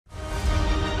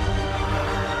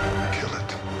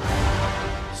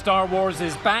Star Wars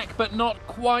is back, but not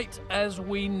quite as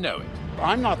we know it.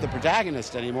 I'm not the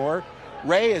protagonist anymore.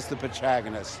 Rey is the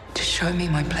protagonist. To show me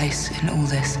my place in all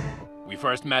this. We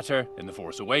first met her in The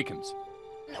Force Awakens.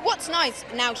 What's nice,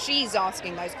 now she's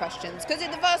asking those questions, because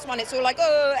in the first one it's all like,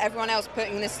 oh, everyone else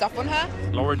putting this stuff on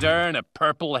her. Laura Dern, a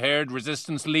purple-haired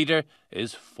resistance leader,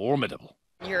 is formidable.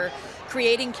 You're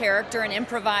creating character and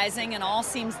improvising and all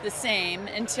seems the same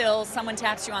until someone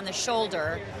taps you on the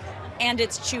shoulder and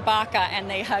it's Chewbacca and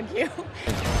they hug you.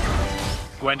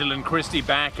 Gwendolyn Christie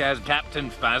back as Captain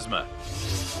Phasma.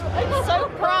 I'm so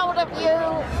proud of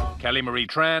you. Kelly Marie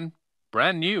Tran,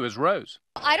 brand new as Rose.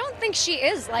 I don't think she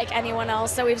is like anyone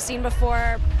else that we've seen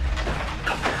before.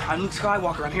 I'm Luke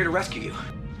Skywalker. I'm here to rescue you.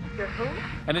 You're who?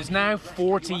 And it's now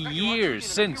 40 years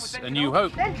since A New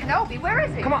Hope. Ben Kenobi, where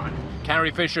is he? Come on.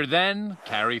 Carrie Fisher then,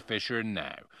 Carrie Fisher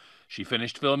now. She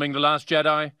finished filming The Last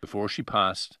Jedi before she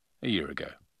passed a year ago.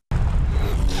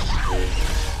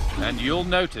 And you'll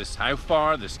notice how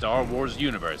far the Star Wars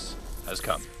universe has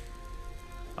come.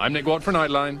 I'm Nick Watt for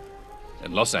Nightline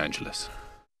in Los Angeles.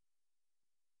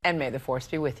 And may the Force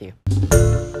be with you.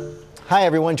 Hi,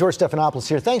 everyone. George Stephanopoulos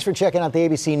here. Thanks for checking out the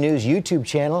ABC News YouTube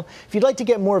channel. If you'd like to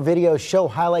get more videos, show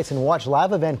highlights, and watch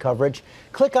live event coverage,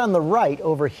 click on the right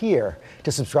over here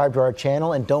to subscribe to our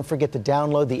channel. And don't forget to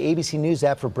download the ABC News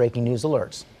app for breaking news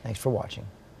alerts. Thanks for watching.